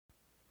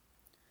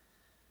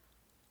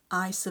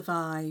I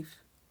survive.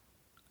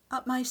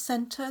 At my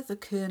centre the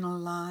kernel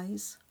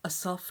lies, a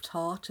soft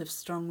heart of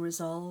strong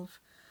resolve,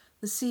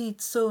 the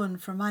seed sown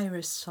from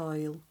iris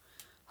soil,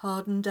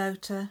 hardened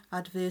outer,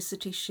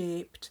 adversity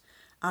shaped,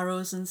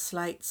 arrows and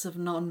slights of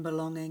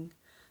non-belonging,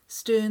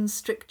 stern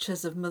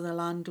strictures of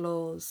motherland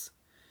laws,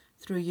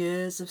 through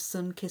years of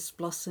sun-kissed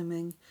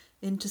blossoming,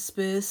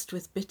 interspersed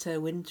with bitter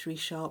wintry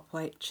sharp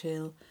white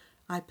chill,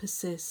 I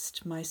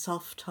persist, my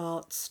soft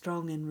heart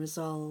strong in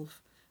resolve.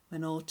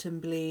 When autumn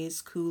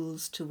blaze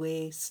cools to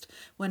waste,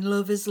 when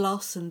love is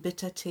loss and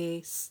bitter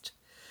taste,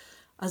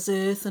 as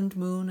earth and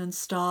moon and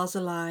stars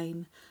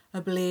align,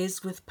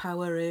 ablaze with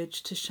power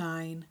urge to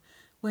shine,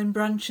 when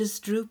branches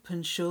droop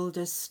and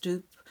shoulders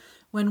stoop,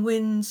 when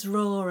winds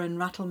roar and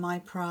rattle my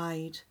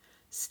pride,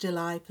 still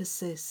I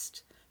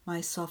persist,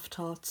 my soft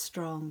heart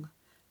strong,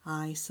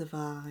 I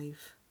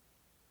survive.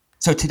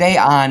 So today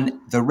on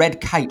the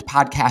Red Kite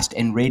podcast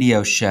and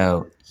radio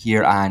show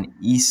here on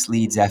East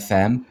Leeds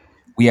FM,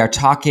 we are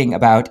talking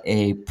about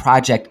a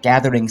project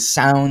gathering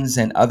sounds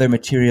and other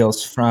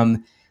materials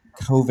from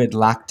COVID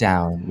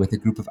lockdown with a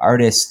group of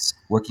artists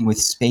working with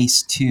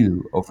Space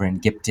 2 over in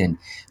Gipton.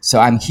 So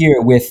I'm here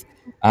with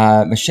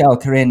Michelle,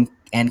 Corinne,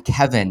 and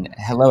Kevin.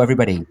 Hello,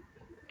 everybody.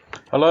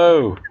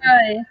 Hello.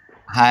 Hi.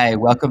 Hi,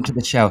 welcome to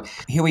the show.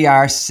 Here we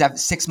are,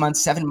 7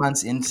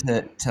 months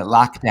into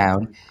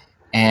lockdown,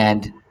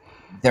 and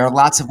there are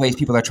lots of ways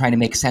people are trying to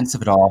make sense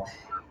of it all.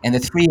 And the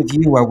three of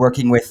you are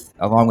working with,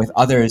 along with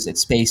others at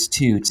Space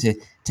 2,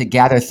 to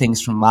gather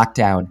things from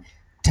lockdown.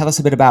 Tell us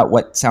a bit about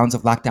what Sounds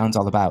of Lockdown's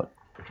all about.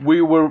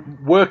 We were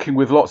working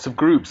with lots of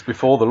groups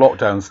before the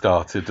lockdown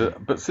started,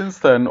 but since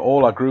then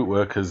all our group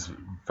work has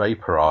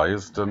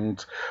vaporized,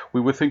 and we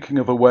were thinking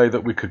of a way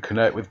that we could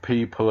connect with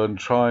people and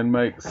try and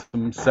make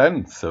some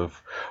sense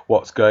of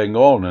what's going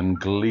on and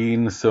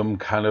glean some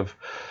kind of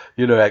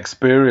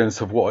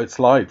experience of what it's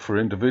like for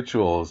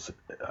individuals.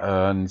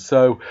 And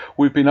so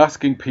we've been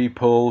asking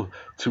people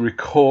to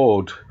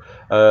record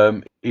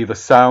either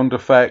sound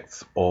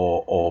effects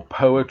or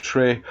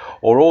poetry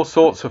or all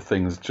sorts of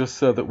things, just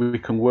so that we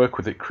can work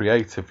with it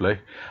creatively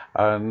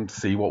and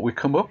see what we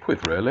come up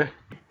with, really.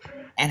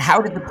 And how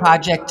did the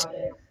project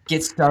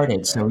get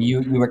started? So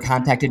you were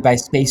contacted by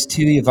Space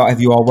 2. Have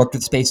you all worked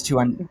with Space 2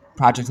 on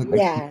projects like this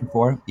Yeah,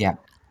 before? Yeah.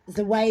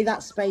 the way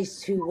that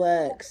Space 2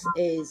 works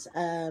is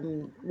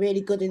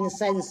really good in the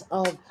sense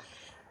of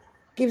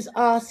gives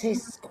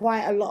artists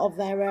quite a lot of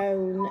their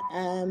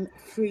own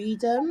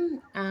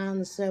freedom,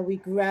 and so we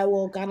grow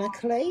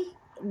organically.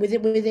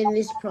 Within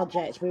this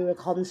project, we were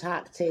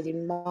contacted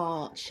in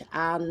March,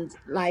 and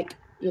like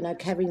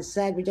Kevin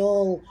said, we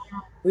all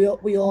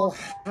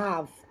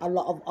have a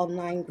lot of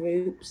online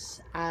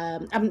groups.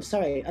 I'm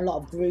sorry, a lot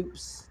of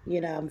groups.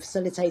 I'm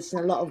facilitating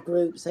a lot of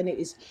groups, and it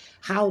is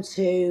how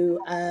to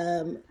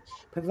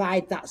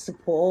provide that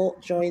support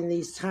during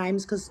these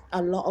times, because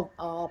a lot of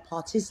our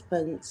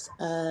participants,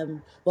 a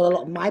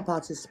lot of my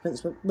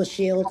participants were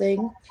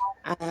shielding,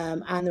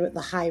 and they're at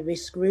the high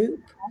risk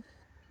group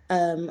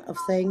of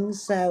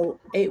things. So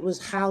it was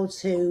how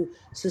to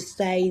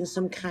sustain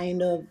some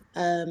kind of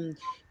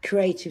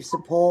creative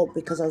support,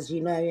 because as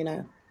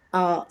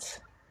art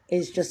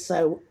is just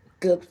so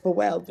good for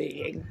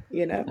well-being.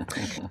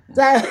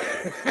 So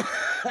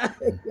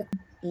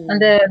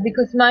And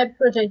because my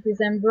project is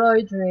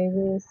embroidery,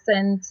 we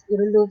sent a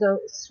lot of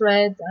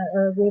thread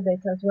with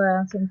it as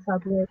well, some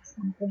fabrics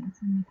and things,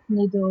 and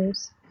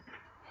needles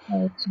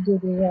to do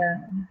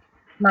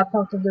my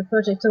part of the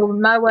project. So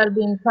my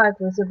well-being part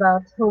was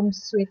about home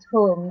sweet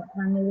home,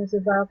 and it was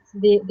about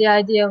the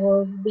idea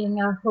of being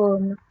at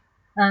home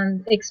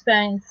and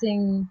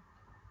experiencing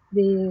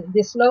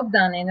this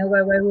lockdown in a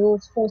way where we're all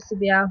supposed to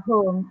be at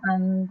home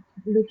and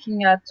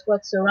looking at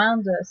what's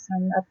around us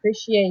and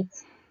appreciate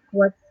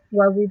what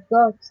we've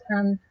got,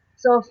 and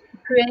sort of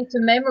create a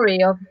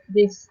memory of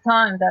this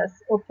time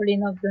that's hopefully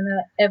not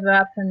gonna ever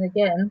happen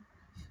again.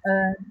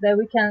 That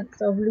we can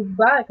sort of look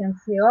back and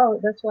say, oh,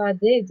 that's what I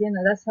did,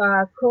 that's how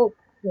I cope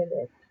with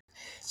it.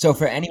 So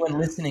for anyone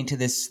listening to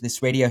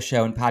this radio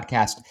show and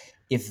podcast,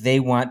 if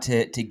they want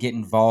to get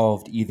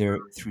involved either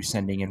through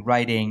sending in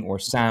writing or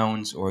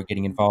sounds or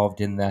getting involved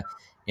in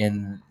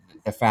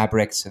the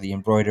fabrics or the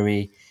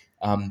embroidery,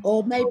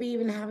 or maybe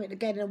even having to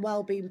get a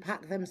well-being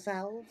pack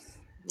themselves.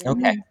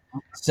 okay.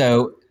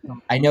 So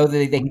I know that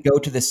they can go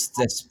to the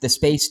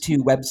Space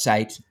 2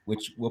 website,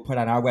 which we'll put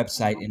on our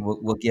website and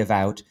we'll give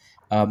out.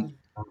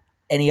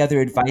 Any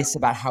other advice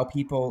about how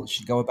people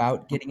should go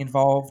about getting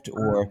involved,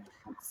 or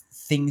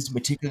things in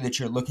particular that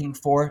you're looking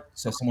for,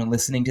 so someone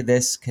listening to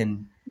this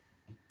can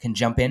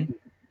jump in?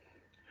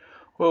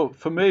 Well,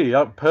 for me,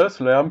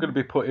 personally, I'm going to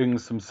be putting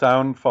some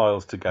sound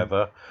files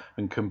together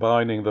and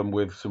combining them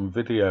with some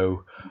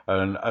video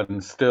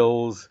and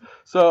stills.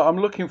 So I'm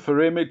looking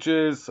for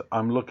images,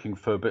 I'm looking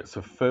for bits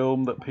of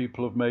film that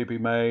people have maybe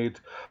made,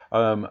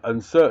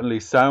 and certainly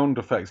sound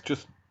effects,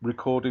 just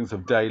recordings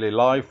of daily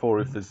life, or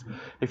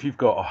if you've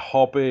got a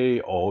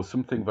hobby or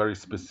something very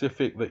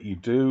specific that you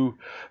do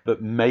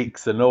that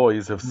makes a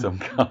noise of some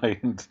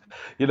kind,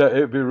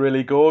 it'd be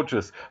really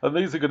gorgeous. And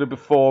these are going to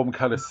form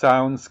kind of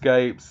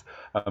soundscapes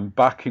and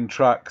backing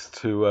tracks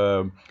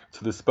to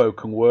the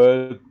spoken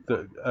word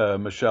that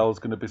Michelle's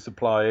going to be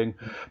supplying.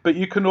 But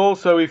you can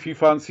also, if you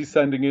fancy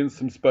sending in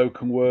some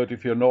spoken word,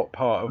 if you're not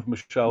part of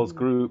Michelle's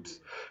groups,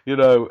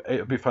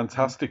 it'd be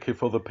fantastic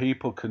if other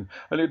people can.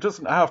 And it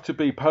doesn't have to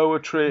be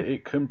poetry,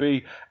 it can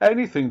be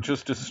anything,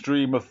 just a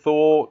stream of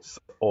thoughts,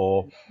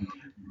 or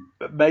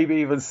maybe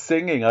even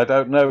singing. I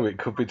don't know. It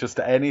could be just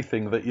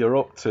anything that you're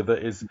up to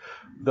that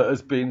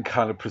has been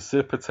kind of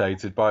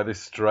precipitated by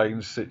this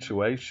strange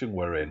situation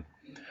we're in.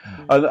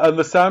 And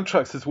the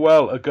soundtracks as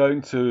well they're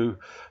going to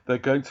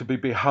be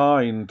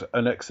behind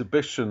an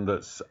exhibition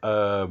that's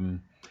I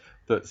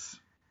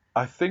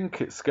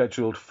think it's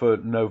scheduled for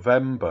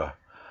November.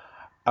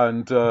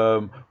 And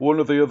one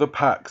of the other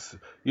packs,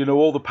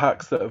 all the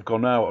packs that have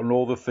gone out and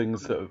all the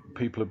things that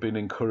people have been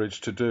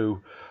encouraged to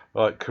do,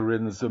 like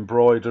Corinne's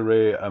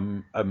embroidery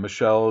and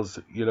Michelle's,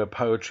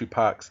 poetry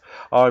packs.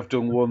 I've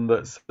done one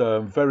that's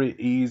very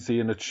easy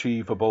and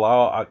achievable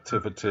art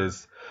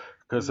activities,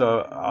 because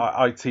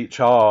I teach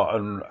art,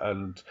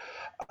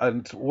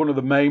 and one of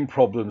the main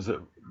problems that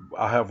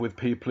I have with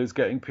people is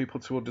getting people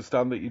to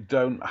understand that you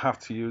don't have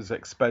to use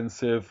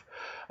expensive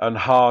and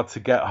hard to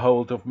get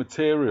hold of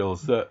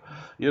materials, that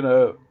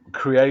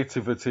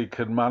creativity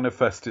can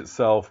manifest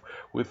itself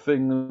with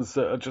things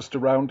that are just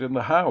around in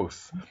the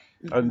house,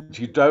 and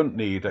you don't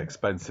need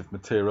expensive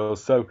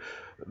materials. So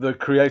the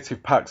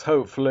creative packs,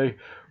 hopefully,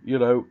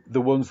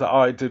 the ones that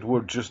I did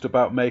were just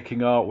about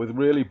making art with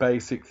really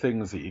basic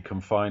things that you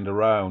can find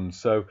around.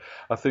 So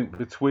I think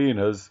between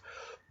us,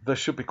 there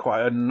should be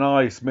quite a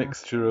nice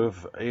mixture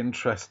of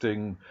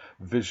interesting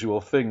visual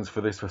things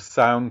for this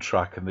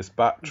soundtrack and this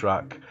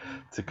backtrack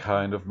to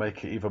kind of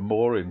make it even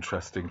more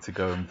interesting to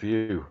go and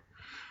view.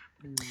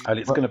 And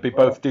it's going to be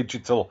both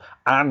digital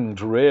and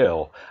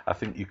real. I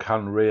think you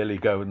can really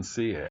go and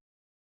see it.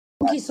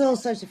 I think it's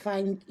also to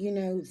find,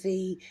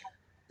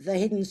 the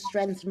hidden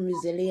strength and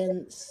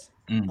resilience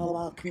of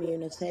our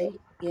community.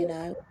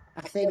 I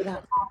think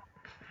that's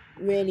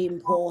really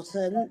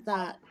important.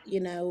 That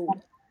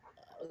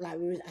like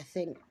I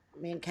think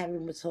me and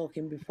Kevin were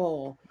talking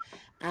before,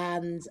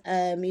 and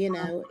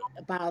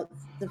about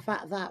the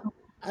fact that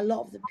a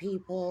lot of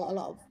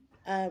people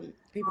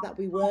that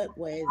we work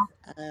with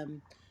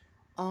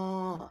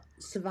are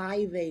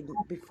surviving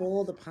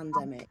before the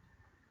pandemic,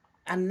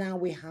 and now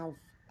we have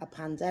a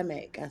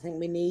pandemic. I think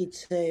we need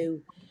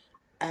to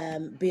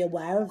be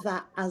aware of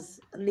that as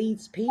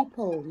Leeds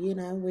people.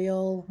 We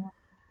all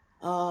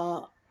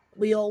are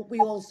we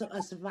all sort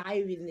of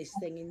surviving this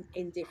thing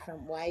in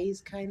different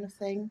ways, kind of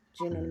thing.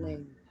 Do you know what I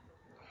mean?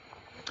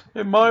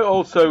 It might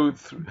also,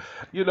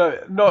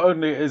 not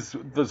only is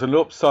there's an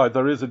upside,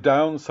 there is a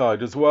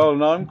downside as well.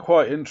 And I'm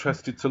quite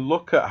interested to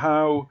look at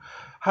how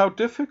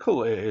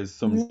difficult it is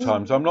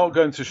sometimes. I'm not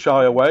going to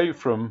shy away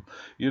from,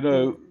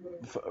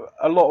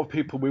 a lot of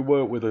people we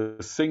work with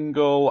are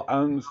single,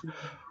 and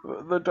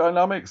the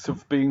dynamics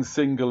of being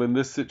single in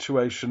this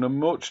situation are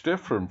much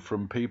different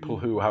from people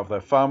who have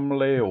their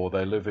family, or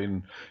they live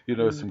in,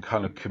 some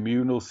kind of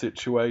communal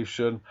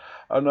situation.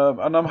 And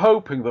I'm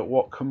hoping that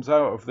what comes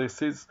out of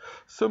this is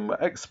some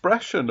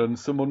expression and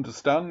some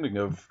understanding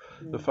of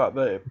the fact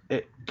that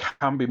it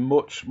can be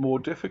much more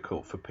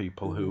difficult for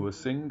people who are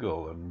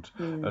single and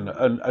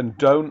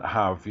don't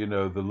have,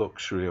 the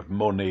luxury of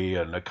money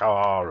and a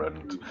car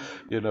and,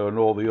 and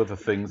all the other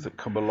things that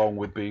come along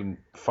with being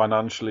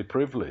financially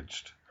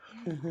privileged.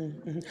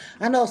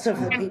 And also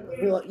for the people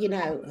who who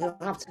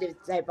have to live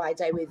day by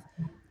day with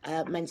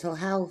mental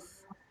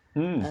health,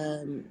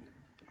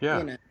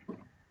 Yeah.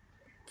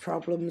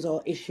 Problems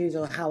or issues,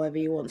 or however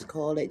you want to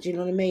call it. Do you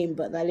know what I mean?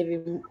 But they're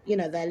living,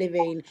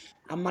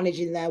 and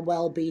managing their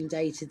well-being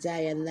day to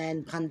day, and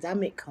then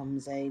pandemic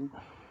comes in.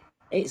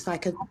 It's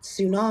like a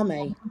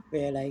tsunami,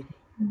 really.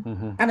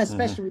 And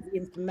especially with the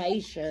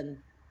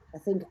information, I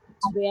think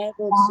to be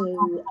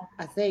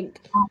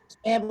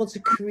able to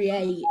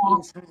create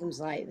in times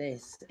like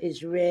this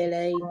is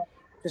really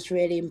just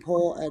really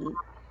important,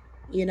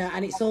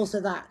 and it's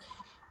also that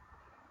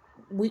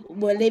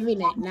we're living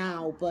it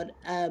now, but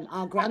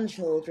our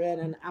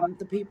grandchildren and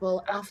the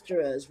people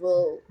after us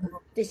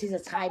this is a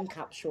time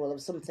capsule of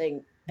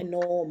something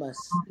enormous,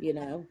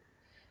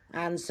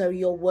 and so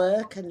your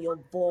work and your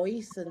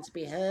voice, and to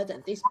be heard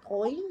at this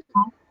point,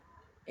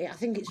 I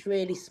think it's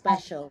really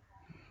special.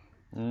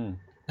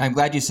 I'm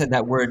glad you said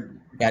that word,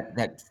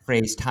 that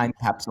phrase, time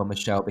capsule,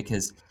 Michelle,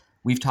 because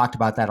we've talked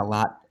about that a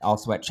lot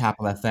also at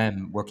Chapel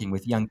FM, working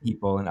with young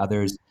people and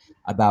others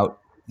about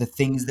the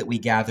things that we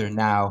gather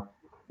now.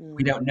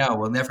 We don't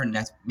know.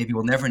 Maybe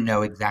we'll never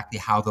know exactly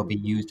how they'll be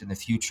used in the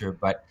future.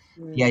 But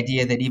the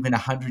idea that even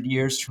 100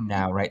 years from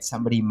now, right,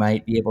 somebody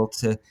might be able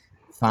to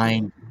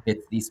find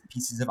these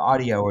pieces of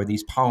audio or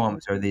these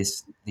poems or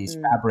these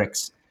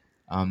fabrics,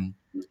 and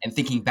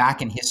thinking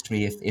back in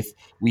history, if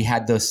we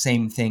had those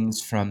same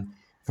things from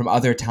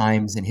other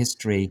times in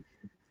history,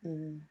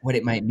 what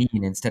it might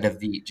mean instead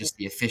of just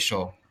the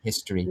official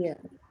history. Yeah,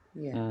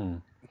 yeah.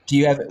 Do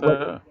you have what?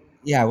 The,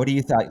 Yeah, what do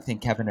you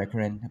think, Kevin or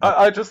Corinne, about?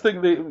 I just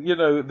think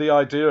the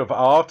idea of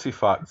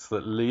artifacts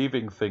that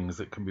leaving things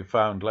that can be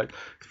found, like,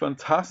 it's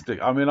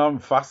fantastic. I mean, I'm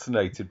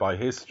fascinated by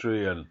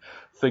history and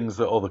things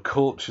that other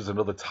cultures and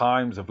other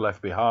times have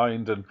left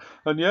behind, and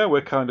yeah,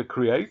 we're kind of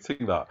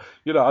creating that.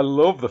 I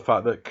love the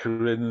fact that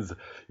Corinne's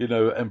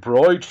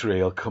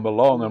embroidery will come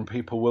along and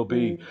people will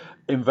be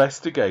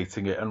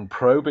investigating it and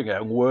probing it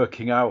and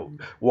working out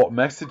what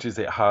messages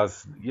it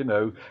has,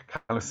 kind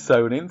of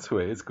sewn into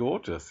it. It's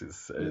gorgeous.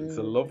 It's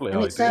a lovely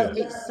And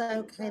idea. it's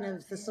so kind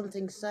of, there's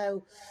something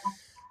so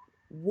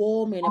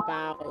warming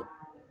about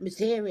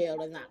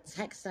material and that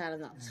textile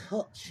and that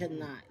touch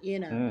and that,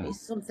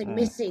 it's something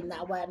missing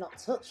that we're not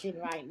touching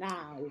right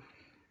now.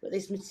 But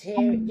this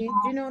material, do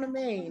you know what I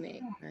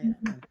mean?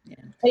 Yeah.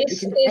 We It's,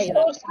 can it's say that.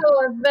 also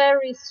a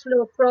very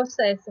slow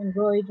process,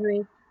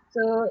 embroidery.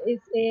 So it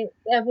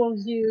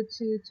enables you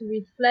to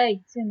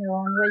reflect, on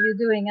what you're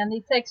doing, and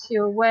it takes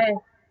you away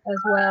as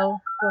well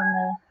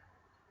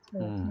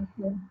from.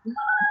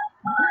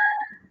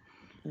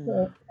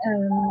 So,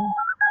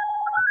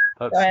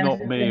 That's sorry, I'm not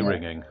just me gonna.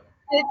 ringing.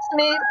 It's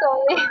me,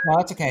 sorry. No,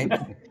 that's okay.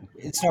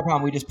 It's no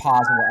problem. We just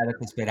pause and we'll edit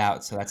this bit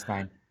out, so that's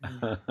fine.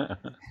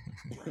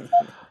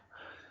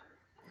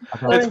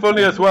 It's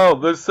funny as well.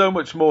 There's so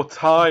much more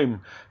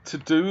time to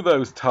do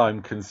those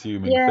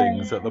time-consuming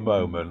things at the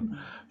moment.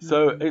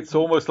 So it's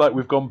almost like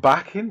we've gone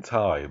back in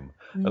time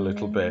a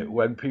little bit,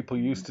 when people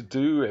used to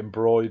do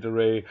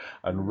embroidery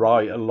and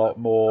write a lot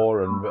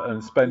more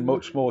and spend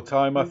much more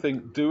time, I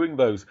think, doing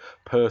those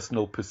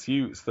personal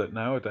pursuits that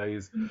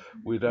nowadays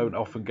we don't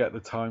often get the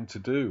time to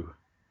do.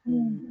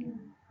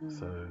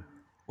 So.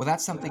 Well,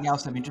 that's something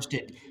else I'm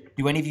interested.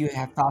 Do any of you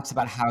have thoughts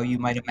about how you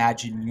might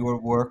imagine your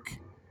work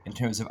in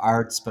terms of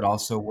arts, but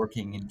also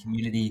working in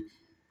community,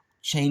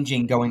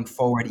 changing going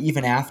forward,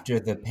 even after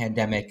the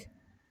pandemic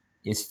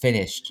is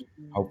finished?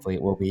 Hopefully,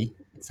 it will be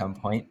at some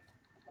point.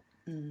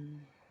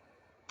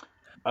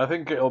 I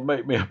think it'll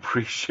make me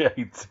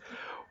appreciate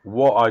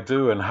what I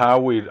do and how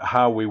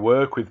we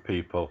work with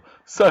people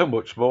so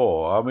much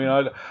more. I mean,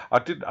 I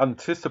didn't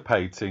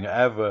anticipating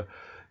ever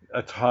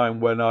a time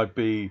when I'd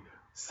be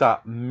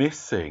sat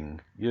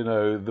missing,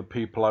 the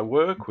people I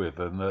work with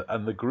and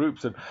the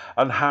groups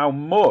and how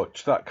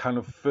much that kind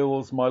of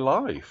fills my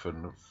life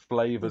and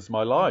flavors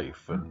my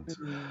life. And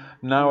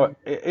now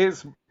it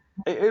is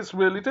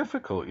really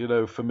difficult,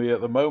 for me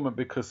at the moment,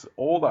 because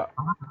all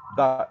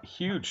that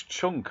huge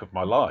chunk of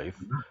my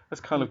life has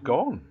kind of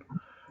gone.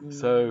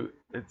 So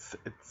it's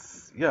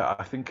yeah,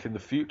 I think in the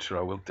future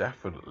I will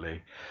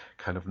definitely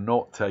kind of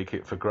not take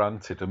it for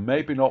granted and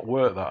maybe not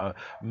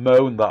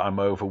moan that I'm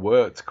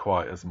overworked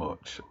quite as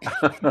much.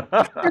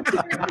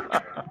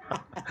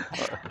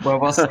 Well,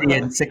 we'll see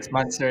in 6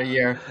 months or a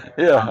year.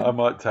 Yeah, I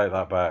might take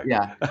that back.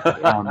 Yeah.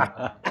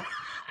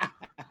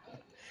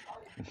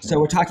 So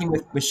we're talking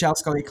with Michelle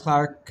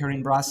Scully-Clark,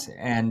 Corinne Bross,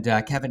 and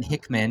Kevin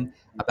Hickman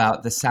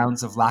about the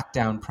Sounds of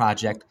Lockdown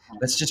project.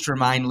 Let's just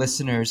remind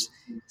listeners,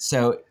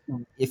 so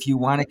if you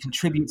want to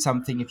contribute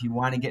something, if you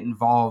want to get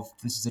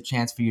involved, this is a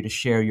chance for you to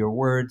share your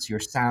words,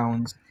 your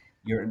sounds,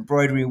 your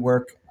embroidery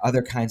work,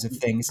 other kinds of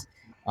things.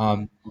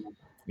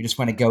 We just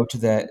want to go to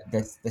the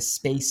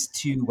Space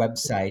 2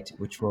 website,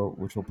 which we'll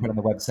put on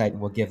the website and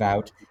we'll give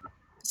out.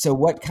 So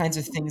what kinds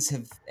of things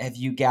have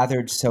you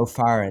gathered so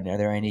far, and are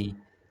there any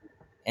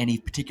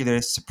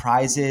particular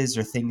surprises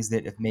or things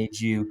that have made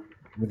you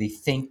really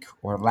think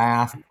or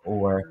laugh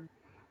or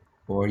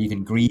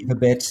even grieve a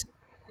bit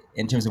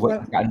in terms of what Well,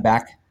 you've gotten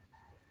back?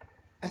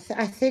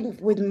 I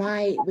think with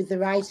the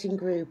writing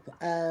group,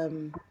 I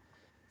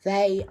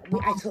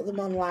took them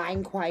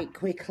online quite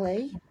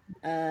quickly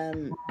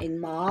in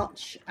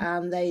March,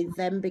 and they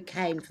then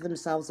became for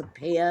themselves a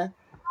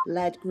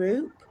peer-led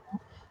group,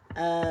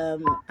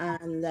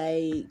 and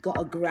they got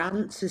a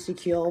grant to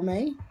secure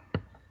me.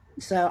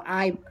 So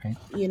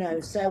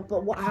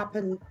but what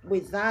happened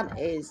with that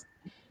is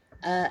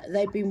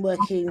they've been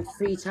working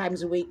 3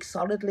 times a week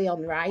solidly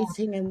on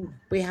writing, and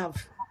we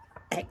have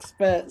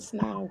experts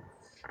now,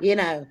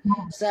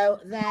 so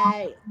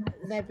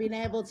they've been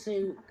able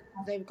to,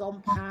 they've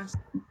gone past,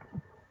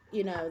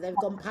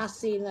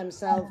 seeing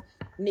themselves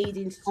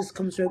needing to just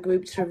come to a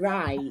group to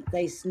write.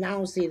 They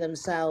now see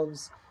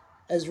themselves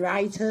as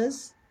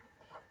writers.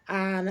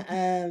 And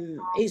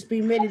it's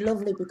been really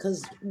lovely,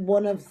 because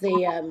one of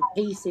the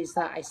pieces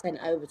that I sent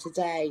over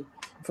today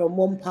from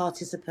one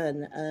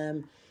participant,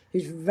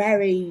 who's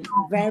very,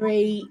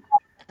 very,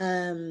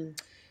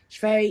 she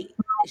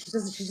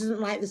doesn't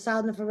like the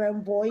sound of her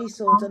own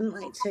voice, or doesn't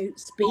like to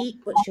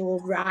speak, but she will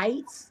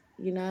write,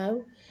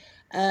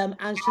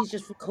 and she's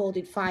just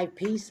recorded 5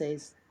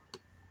 pieces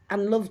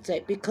and loved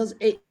it, because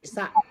it's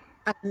that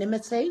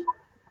anonymity,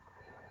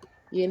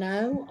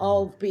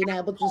 of being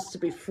able just to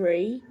be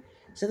free.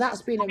 So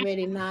that's been a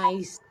really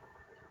nice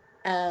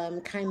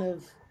kind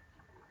of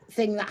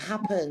thing that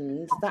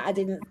happened that I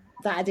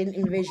didn't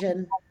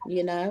envision,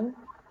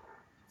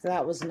 So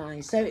that was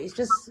nice. So it's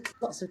just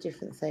lots of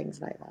different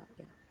things like that.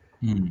 Yeah.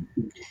 Hmm.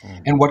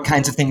 And what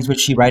kinds of things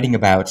was she writing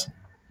about?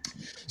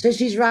 So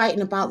she's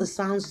writing about the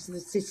sounds of the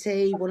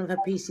city. One of her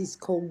pieces is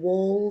called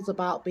Walls,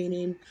 about being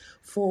in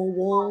four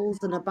walls,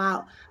 and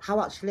about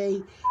how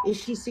actually is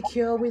she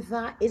secure with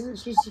that? Isn't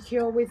she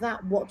secure with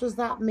that? What does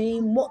that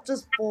mean? What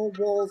does four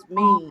walls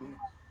mean?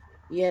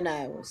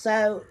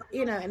 So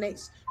and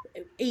it's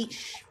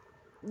each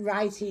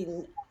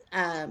writing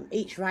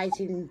each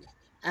writing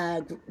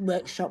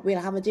workshop we'll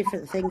have a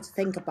different thing to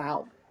think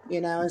about,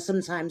 and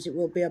sometimes it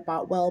will be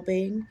about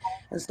well-being,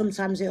 and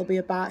sometimes it'll be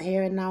about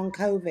here and now and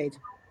COVID,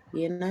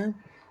 and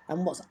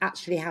what's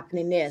actually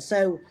happening there.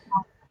 So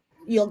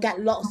you'll get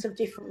lots of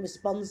different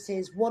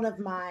responses. One of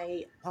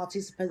my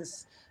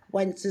participants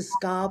went to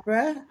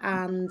Scarborough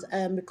and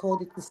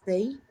recorded the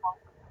sea,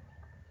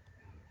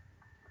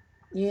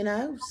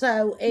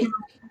 so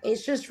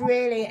it's just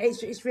really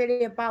it's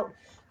really about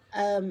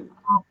um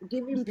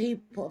giving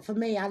people, for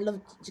me, I love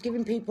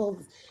giving people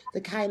the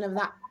kind of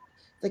that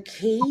the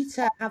key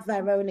to have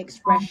their own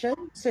expression,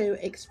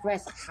 to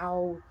express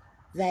how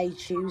they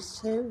choose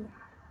to,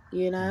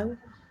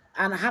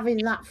 and having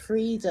that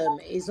freedom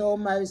is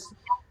almost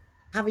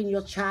having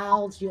your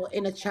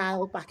inner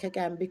child back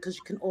again, because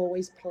you can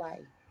always play,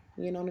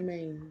 you know what I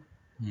mean?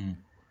 Hmm.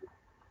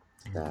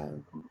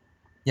 So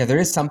Yeah, there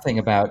is something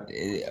about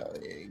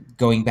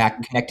going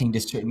back, connecting to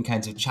certain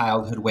kinds of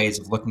childhood ways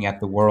of looking at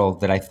the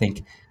world that I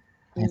think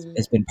mm.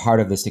 has been part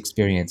of this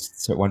experience.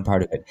 So one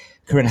part of it.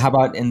 Corinne, how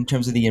about in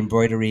terms of the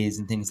embroideries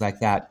and things like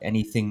that?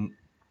 Anything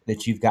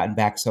that you've gotten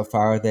back so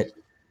far that?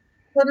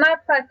 Well, my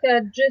pack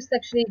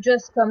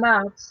just come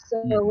out,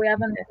 so Hmm, we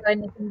haven't got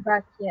anything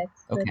back yet.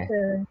 But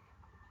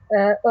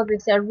okay.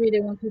 obviously, I really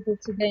want people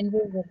to get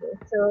involved with it.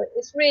 So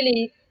it's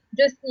really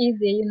just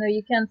easy.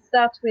 You can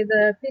start with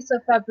a piece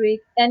of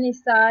fabric, any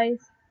size,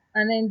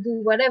 and then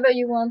do whatever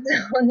you want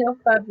on your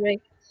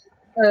fabric.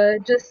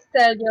 Just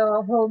tell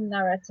your home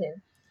narrative.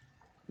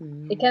 It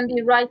Mm. can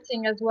be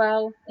writing as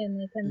well, and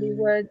it can be Mm.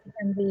 words, it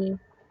can be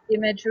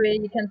imagery.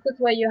 You can put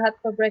what you had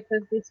for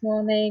breakfast this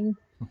morning.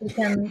 You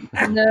can,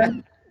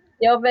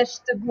 your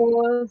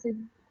vegetables,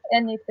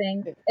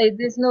 anything.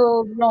 There's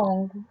no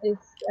wrong.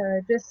 It's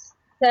just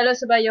tell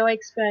us about your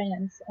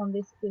experience on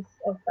this piece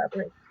of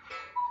fabric.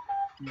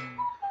 Mm.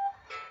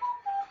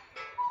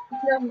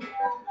 Um,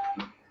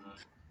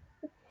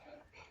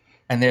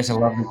 And there's a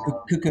lovely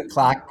cuckoo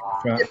clock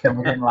from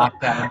within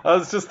lockdown. I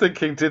was just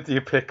thinking, did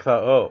you pick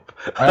that up?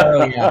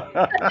 Oh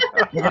yeah,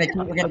 we're gonna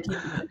keep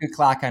the cuckoo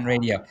clock on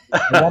radio.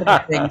 And one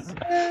of the things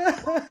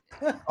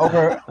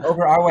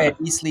over our way at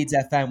East Leeds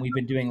FM, we've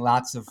been doing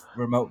lots of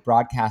remote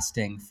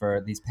broadcasting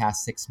for these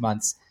past 6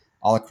 months,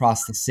 all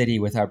across the city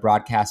with our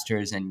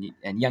broadcasters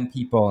and young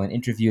people and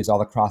interviews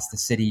all across the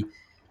city.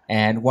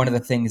 And one of the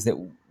things that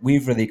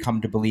we've really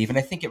come to believe, and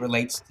I think it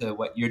relates to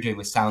what you're doing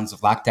with Sounds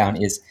of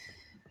Lockdown, is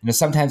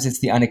sometimes it's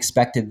the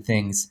unexpected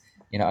things,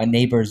 a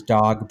neighbor's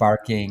dog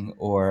barking,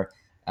 or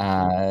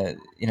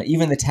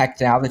even the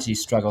technology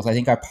struggles, I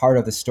think, are part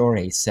of the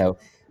story. So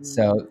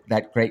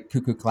that great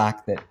cuckoo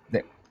clock that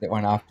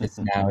went off just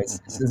now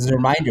is a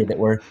reminder that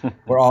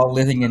we're all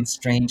living in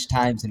strange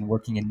times and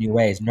working in new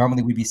ways.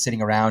 Normally we'd be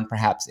sitting around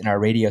perhaps in our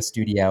radio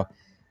studio,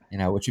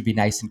 which would be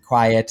nice and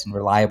quiet and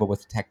reliable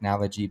with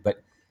technology,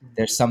 but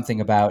there's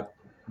something about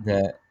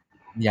the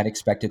the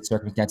unexpected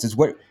circumstances.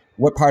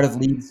 What part of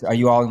Leeds are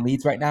you all in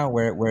Leeds right now?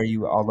 Where are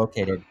you all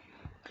located?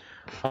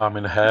 I'm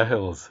in Hare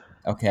Hills.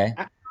 Okay.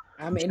 I,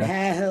 I'm in Sure.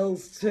 Hare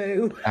Hills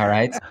too. All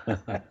right.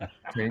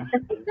 Trine?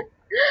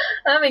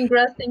 I'm in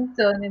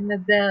Grassington in the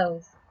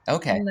Dells.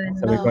 Okay. And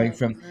So then, we're going Oh,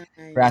 from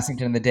nice.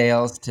 Grassington in the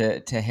Dales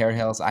to Hare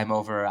Hills. I'm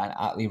over on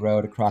Otley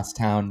Road across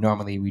town.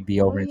 Normally we'd be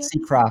Oh over in yeah,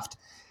 Seacroft.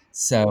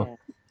 So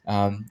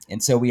yeah.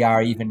 and so we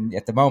are, even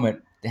at the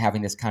moment,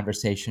 having this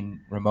conversation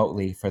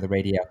remotely for the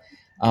radio.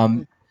 Mm.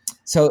 Um,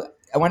 so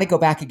I want to go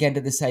back again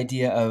to this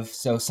idea of,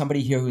 so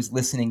somebody here who's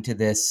listening to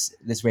this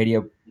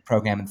radio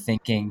program and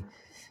thinking,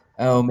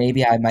 oh,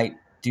 maybe I might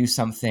do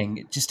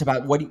something, just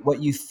about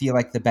what you feel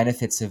like the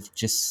benefits of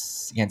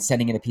just, again,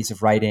 sending in a piece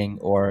of writing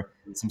or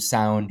some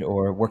sound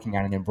or working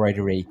on an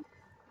embroidery,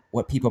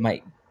 what people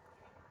might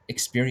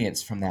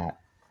experience from that.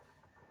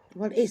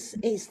 Well,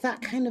 it's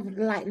that kind of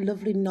like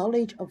lovely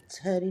knowledge of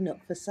turning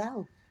up for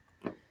self.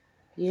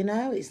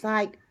 It's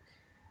like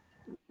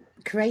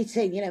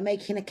creating,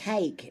 making a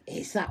cake.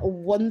 It's that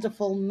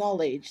wonderful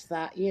knowledge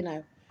that,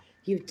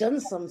 you've done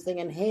something,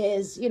 and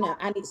here's,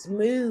 and it's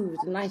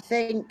moved. And I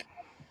think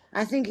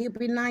it'd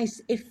be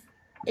nice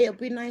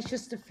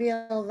just to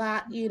feel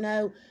that,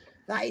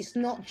 that it's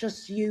not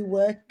just you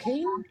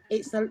working,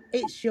 it's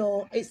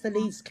the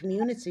Leeds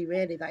community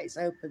really that it's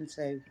open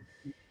to.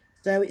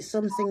 So it's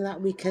something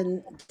that we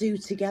can do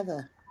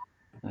together,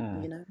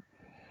 Hmm. you know.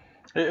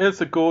 It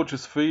is a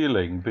gorgeous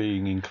feeling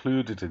being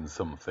included in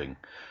something,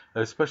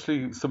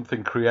 especially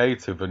something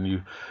creative,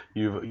 and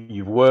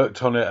you've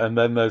worked on it, and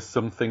then there's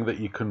something that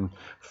you can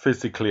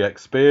physically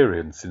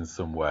experience in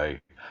some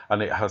way,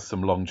 and it has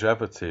some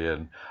longevity,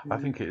 and I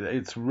Mm. think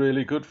it's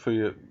really good for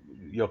you.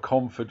 your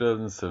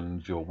confidence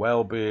and your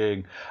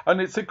well-being.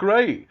 And it's a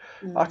great,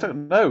 I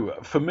don't know,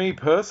 for me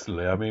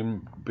personally, I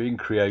mean, being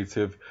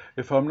creative,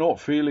 if I'm not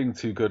feeling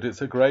too good,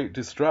 it's a great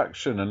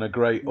distraction and a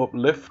great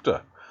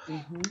uplifter.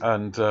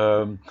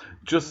 And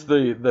just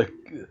they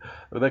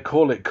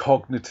call it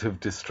cognitive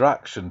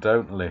distraction,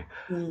 don't they?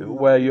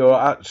 Where you're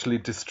actually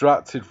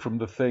distracted from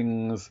the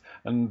things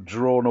and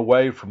drawn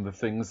away from the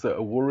things that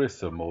are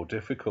worrisome or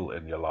difficult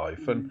in your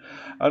life. And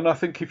I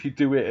think if you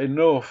do it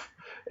enough,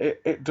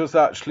 it does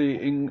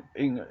actually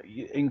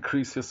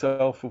increase your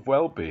self of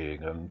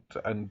well-being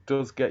and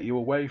does get you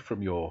away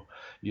from your,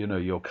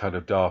 your kind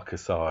of darker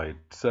side.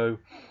 So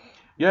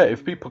yeah,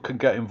 if people can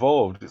get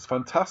involved, it's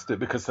fantastic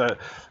because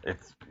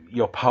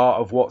you're part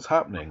of what's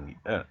happening,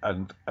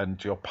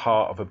 and you're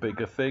part of a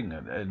bigger thing,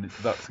 and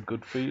that's a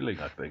good feeling,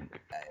 I think.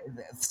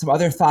 Some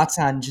other thoughts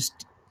on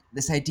just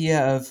this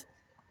idea of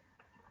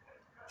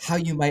how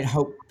you might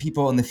hope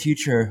people in the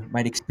future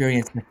might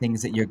experience the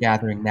things that you're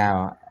gathering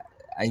now.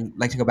 I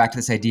like to go back to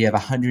this idea of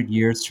 100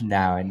 years from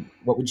now, and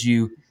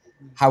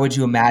how would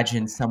you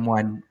imagine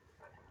someone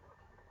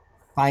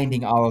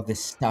finding all of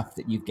this stuff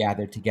that you've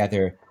gathered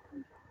together,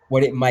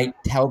 what it might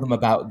tell them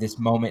about this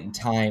moment in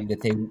time that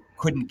they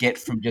couldn't get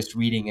from just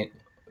reading it,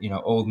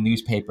 old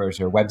newspapers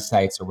or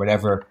websites or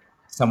whatever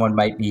someone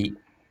might be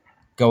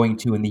going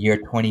to in the year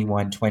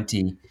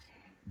 2120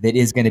 that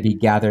is going to be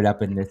gathered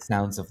up in the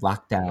sounds of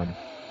lockdown. Do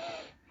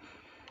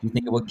you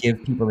think it will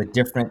give people a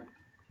different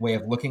way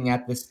of looking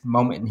at this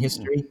moment in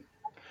history?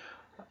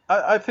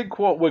 I think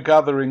what we're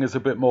gathering is a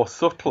bit more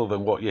subtle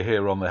than what you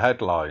hear on the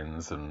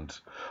headlines and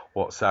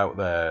what's out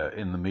there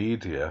in the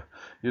media.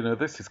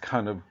 This is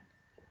kind of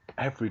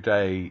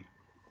everyday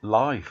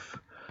life,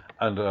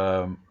 and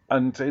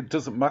it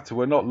doesn't matter.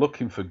 We're not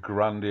looking for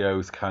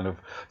grandiose kind of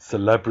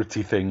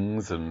celebrity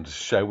things and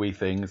showy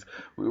things.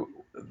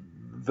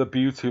 The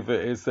beauty of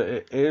it is that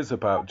it is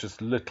about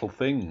just little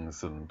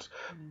things, and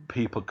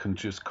people can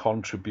just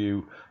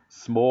contribute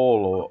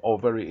small or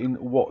very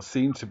what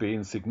seem to be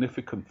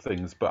insignificant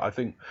things. But I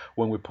think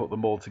when we put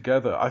them all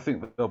together, I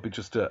think that there'll be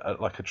just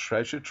like a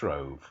treasure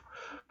trove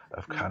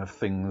of kind of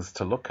things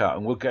to look at,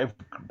 and will give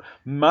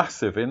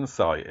massive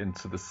insight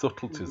into the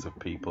subtleties of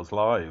people's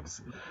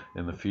lives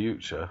in the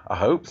future. I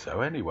hope so,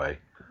 anyway.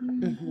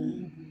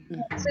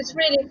 So it's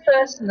really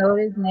personal,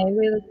 isn't it?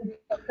 Really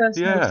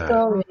personal Yeah,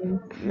 stories.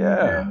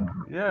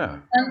 yeah.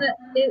 And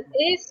it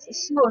is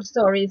small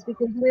stories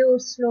because we all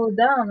slow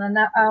down and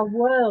our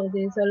world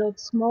is a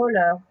lot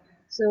smaller.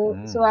 So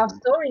our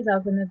stories are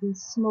going to be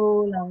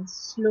small and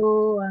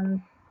slow,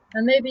 and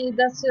maybe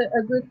that's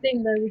a good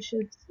thing that we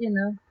should,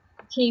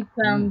 keep.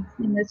 And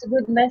it's a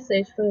good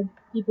message for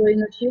people in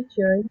the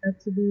future,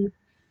 to be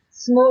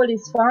small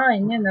is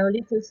fine.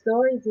 Little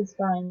stories is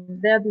fine.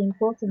 They're the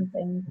important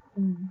things.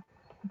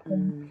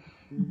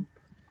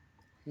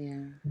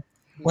 Yeah.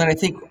 Well, I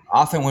think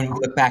often when we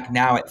look back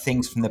now at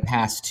things from the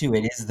past too,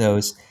 it is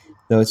those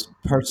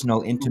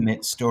personal,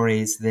 intimate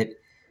stories that,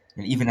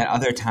 and even at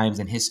other times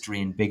in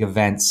history and big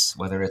events,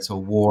 whether it's a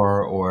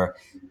war or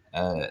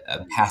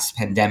a past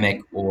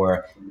pandemic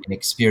or an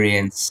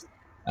experience,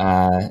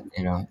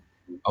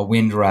 a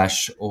wind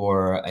rush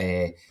or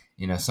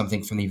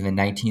something from even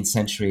the 19th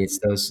century. It's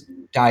those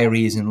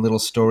diaries and little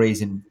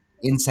stories and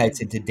insights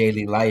into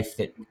daily life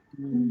that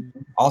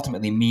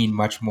ultimately mean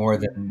much more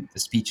than the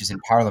speeches in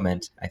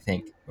Parliament, I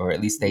think, or at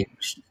least they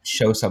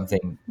show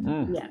something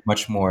Yeah.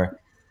 much more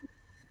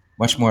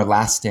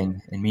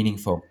lasting and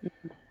meaningful.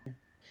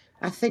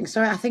 I think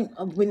so. I think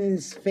within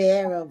the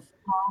sphere of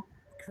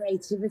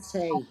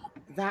creativity,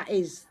 that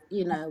is,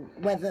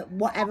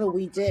 whatever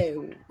we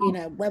do,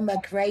 when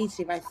we're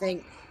creative, I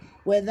think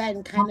we're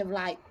then kind of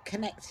like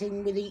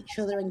connecting with each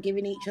other and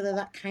giving each other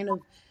that kind of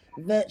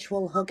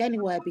virtual hug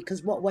anyway,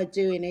 because what we're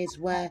doing is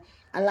we're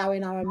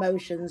allowing our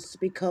emotions to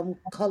become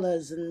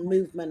colors and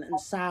movement and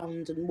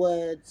sound and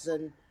words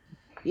and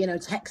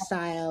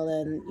textile,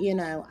 and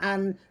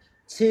and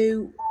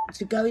to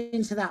go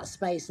into that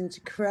space and to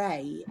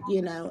create,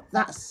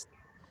 that's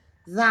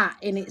that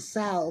in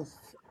itself.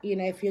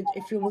 If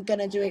you were going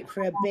to do it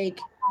for a big,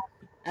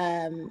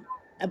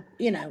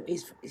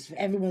 it's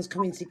everyone's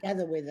coming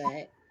together with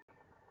it.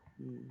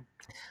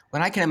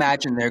 When I can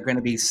imagine there are going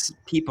to be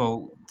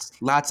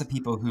lots of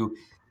people who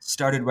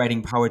started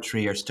writing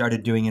poetry or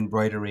started doing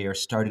embroidery or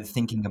started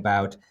thinking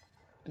about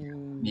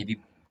maybe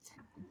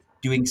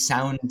doing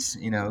sound,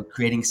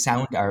 creating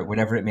sound art,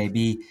 whatever it may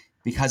be,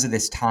 because of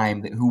this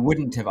time, who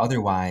wouldn't have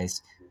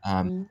otherwise.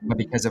 But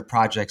because of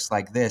projects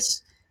like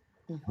this,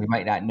 we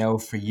might not know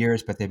for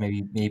years, but there may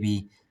be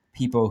maybe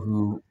people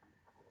who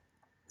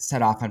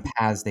set off on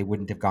paths they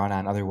wouldn't have gone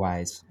on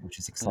otherwise, which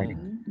is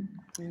exciting.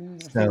 I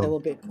think there So will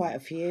be quite a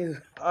few.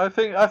 I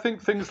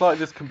think things like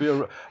this can be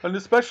and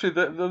especially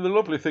the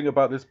lovely thing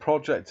about this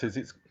project is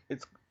it's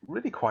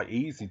really quite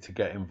easy to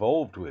get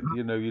involved with.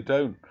 You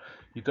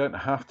You don't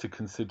have to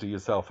consider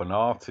yourself an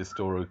artist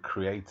or a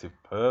creative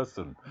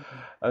person.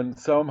 And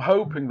so I'm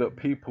hoping that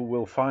people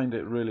will find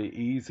it really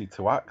easy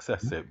to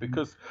access it,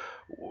 because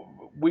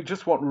we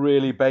just want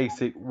really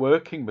basic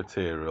working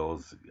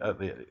materials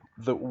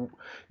that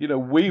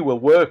we will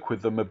work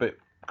with them a bit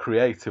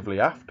creatively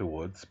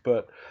afterwards,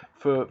 but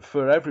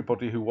for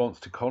everybody who wants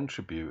to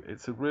contribute,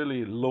 it's a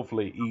really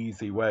lovely,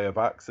 easy way of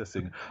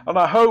accessing. And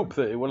I hope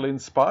that it will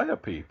inspire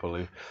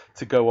people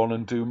to go on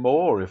and do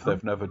more if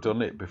they've never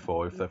done it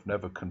before, if they've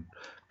never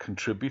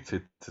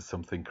contributed to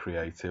something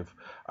creative.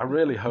 I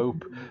really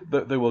hope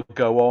that they will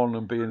go on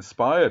and be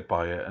inspired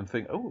by it and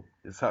think, oh,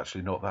 it's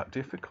actually not that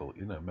difficult,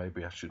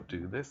 maybe I should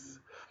do this.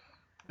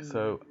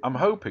 So I'm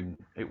hoping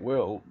it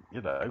will,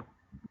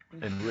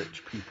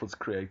 enrich people's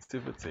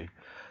creativity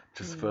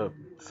just for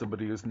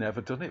somebody who's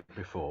never done it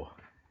before.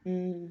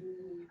 Oh,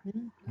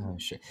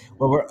 sure.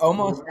 Well, we're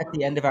almost at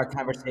the end of our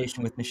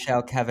conversation with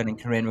Michelle, Kevin, and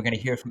Corinne. We're going to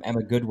hear from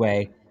Emma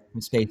Goodway from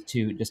Space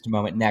 2 just a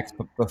moment next.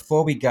 But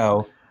before we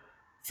go,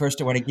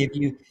 first I want to give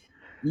you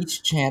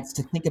each chance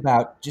to think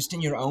about, just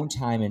in your own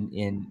time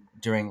in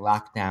during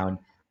lockdown,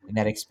 in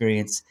that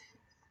experience,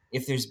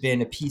 if there's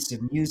been a piece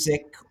of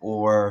music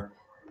or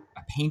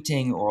a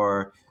painting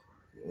or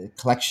a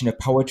collection of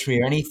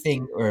poetry or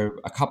anything, or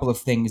a couple of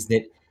things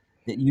that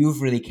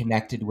you've really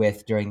connected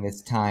with during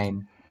this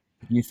time.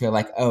 You feel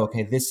like, oh,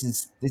 okay, this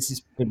has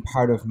been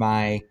part of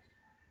my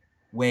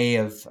way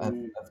of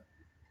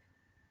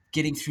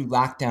getting through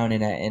lockdown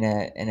in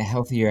a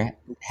healthier,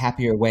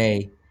 happier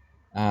way,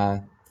 uh,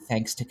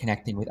 thanks to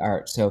connecting with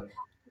art. So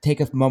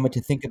take a moment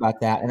to think about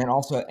that, and then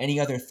also any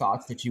other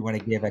thoughts that you want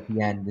to give at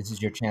the end. This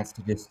is your chance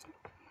to just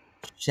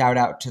shout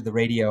out to the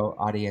radio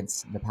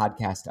audience and the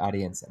podcast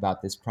audience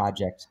about this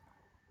project.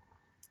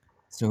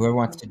 So whoever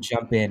wants to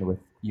jump in with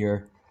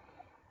your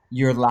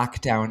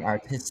lockdown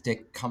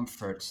artistic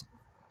comfort,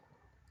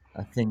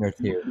 a thing or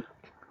two.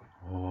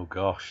 Oh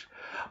gosh,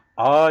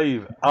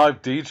 I've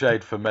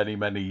DJ'd for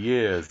many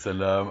years,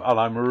 and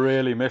I'm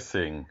really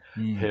missing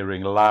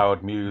hearing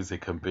loud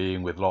music and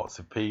being with lots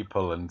of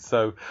people. And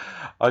so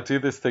I do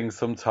this thing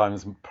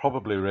sometimes,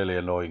 probably really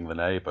annoying the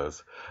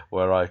neighbours,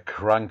 where I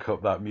crank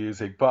up that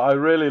music. But I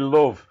really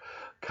love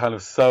kind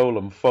of soul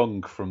and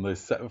funk from the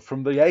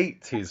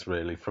 80s,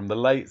 really, from the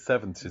late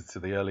 70s to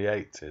the early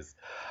 80s.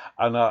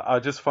 And I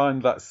just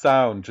find that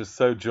sound just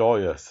so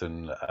joyous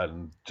and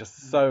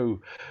just so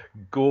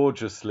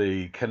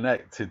gorgeously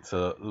connected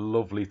to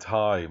lovely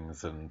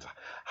times and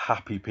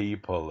happy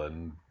people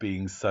and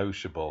being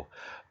sociable,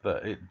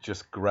 that it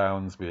just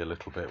grounds me a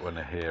little bit when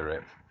I hear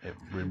it. It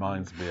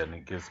reminds me and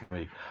it gives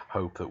me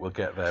hope that we'll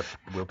get there.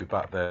 We'll be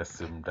back there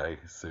someday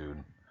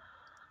soon.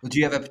 Well, do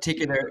you have a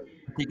particular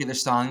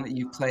song that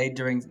you played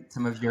during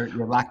some of your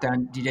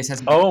lockdown DJ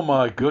sessions? Oh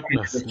my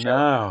goodness!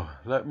 Now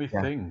let me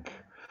Yeah. think.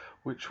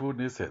 Which one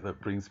is it that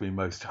brings me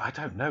most? I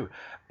don't know.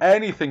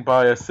 Anything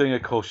by a singer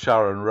called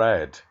Sharon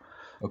Redd.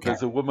 Okay.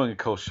 There's a woman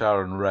called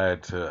Sharon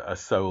Redd, a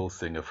soul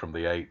singer from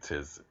the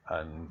 80s,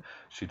 and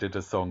she did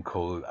a song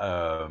called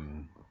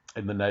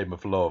In the Name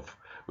of Love,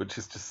 which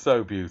is just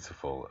so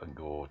beautiful and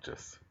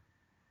gorgeous.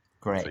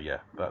 Great. So yeah,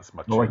 that's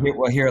my Well, tune.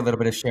 we'll hear a little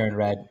bit of Sharon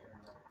Redd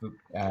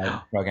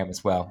program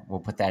as well. We'll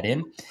put that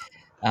in.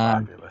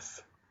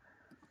 Fabulous.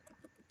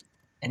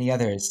 Any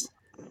others?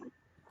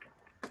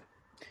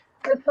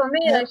 But for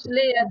me,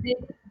 actually, I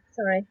did.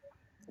 Sorry.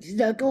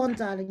 No, go on,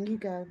 darling. You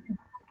go.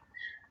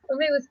 For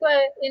me, it was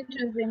quite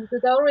interesting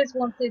because I always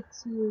wanted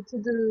to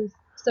do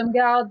some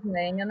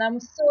gardening, and I'm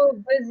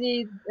so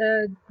busy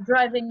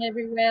driving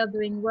everywhere,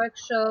 doing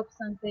workshops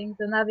and things,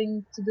 and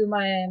having to do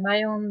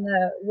my own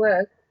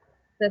work,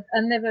 that I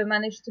never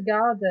managed to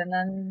garden.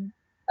 And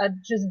I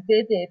just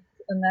did it,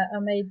 and I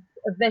made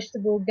a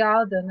vegetable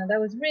garden, and that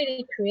was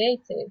really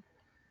creative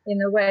in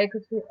a way,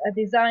 because I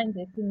designed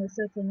it in a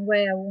certain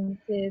way I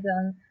wanted,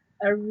 and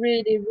I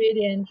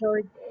really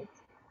enjoyed it.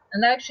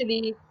 And I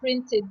actually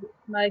printed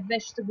my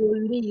vegetable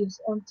leaves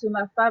onto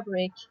my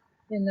fabric,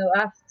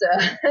 after.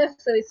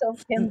 So it all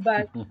came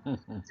back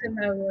to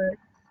my work.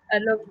 I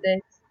loved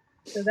it.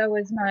 So that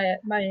was my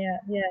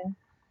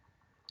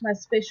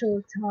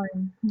special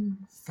time.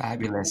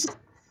 Fabulous.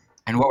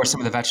 And what were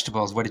some of the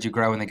vegetables? What did you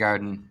grow in the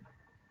garden?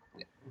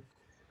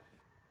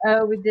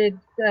 We did.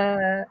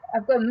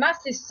 I've got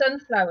massive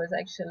sunflowers.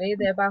 Actually,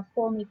 they're about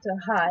 4 meters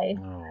high.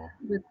 Oh.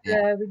 But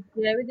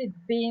we did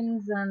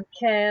beans and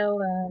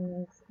kale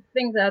and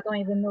things that I don't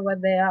even know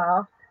what they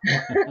are.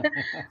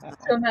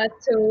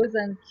 Tomatoes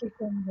and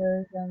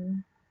cucumbers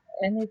and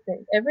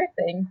everything.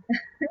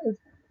 It was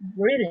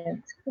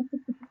brilliant.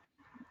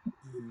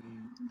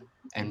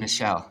 And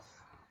Michelle.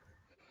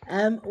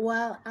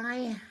 Well,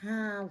 I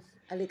have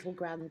a little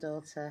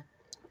granddaughter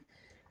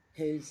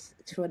who's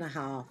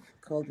 2.5,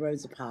 called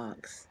Rosa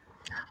Parks.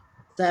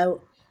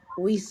 So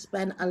we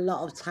spent a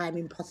lot of time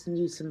in Potter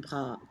Newton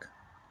Park,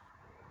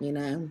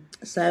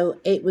 So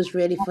it was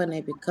really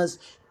funny because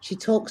she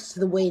talks to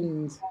the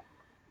wind,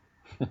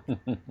 and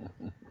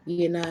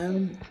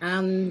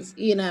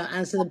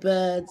so the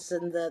birds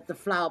and the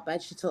flower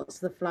beds, she talks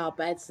to the flower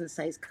beds and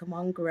says, come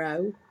on,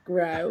 grow.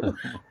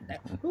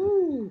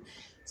 Ooh.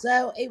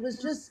 So it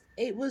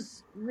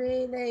was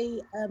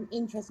really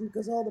interesting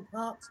because all the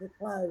parks were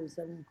closed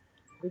and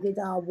we did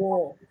our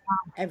walk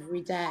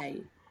every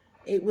day.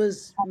 It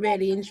was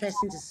really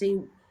interesting to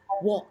see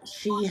what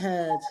she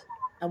heard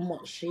and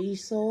what she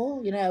saw,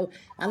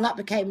 and that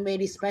became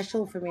really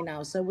special for me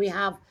now. So we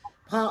have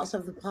parts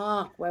of the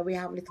park where we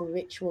have little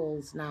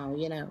rituals now,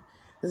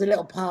 There's a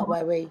little part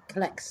where we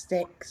collect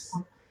sticks,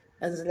 and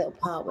there's a little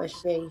part where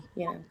she,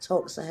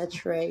 talks to her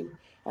tree.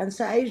 And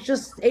so and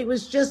it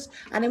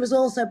was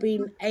also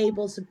being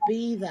able to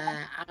be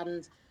there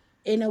and,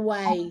 in a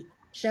way,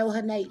 show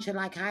her nature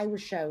like I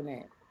was shown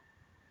it.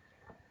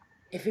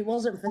 If it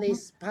wasn't for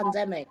this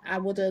pandemic, I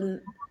would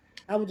have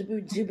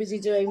been too busy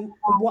doing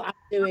what I'm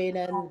doing,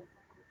 and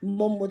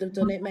Mum would have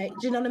done it, mate.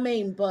 Do you know what I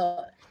mean?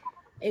 But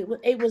it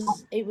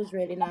was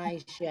really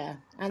nice, yeah.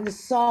 And the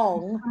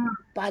song,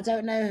 but I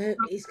don't know who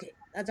it's.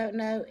 I don't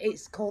know.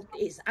 It's called.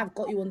 It's I've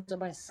Got You Under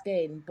My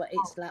Skin, but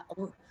it's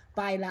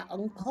by La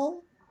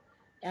Uncle,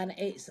 and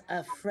it's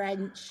a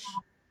French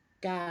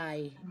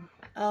guy.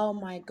 Oh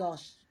my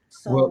gosh,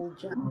 We'll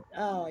soldier.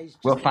 Oh, he's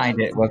we'll just find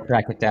it. amazing. We'll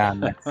track it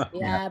down. Yeah.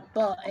 Yeah,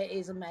 but it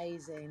is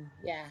amazing.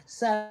 Yeah.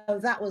 So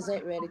that was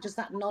it really. Just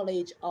that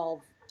knowledge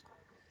of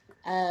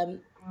um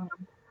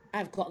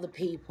I've got the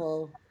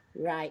people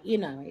right,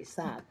 it's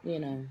that,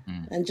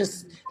 and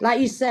just like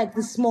you said,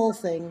 the small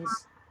things.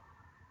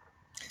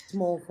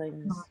 Small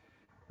things.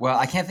 Well,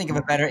 I can't think of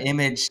a better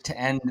image to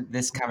end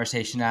this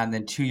conversation on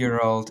than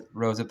 2-year-old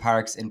Rosa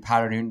Parks in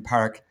Powder Newton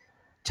Park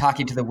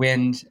talking to the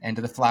wind and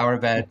to the flower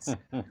beds.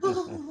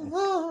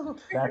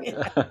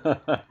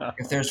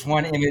 If there's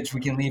one image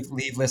we can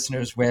leave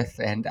listeners with,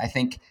 and I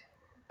think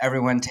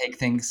everyone take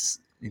things,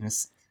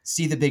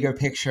 see the bigger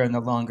picture and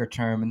the longer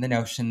term, and the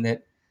notion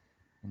that,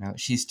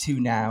 she's 2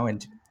 now,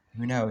 and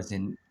who knows,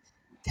 in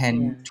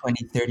 10, Yeah.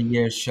 20, 30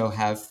 years, she'll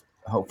have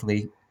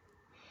hopefully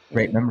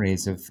great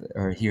memories of,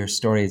 or hear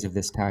stories of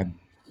this time.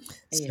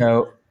 Yeah.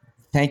 So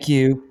thank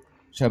you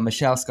to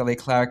Michelle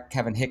Scully-Clark,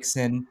 Kevin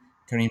Hickson,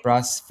 Karine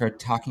Bross for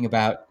talking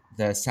about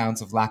the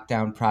Sounds of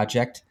Lockdown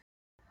project.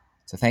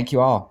 So thank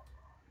you all.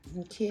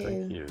 Thank you.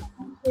 Thank you.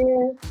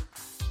 Yeah.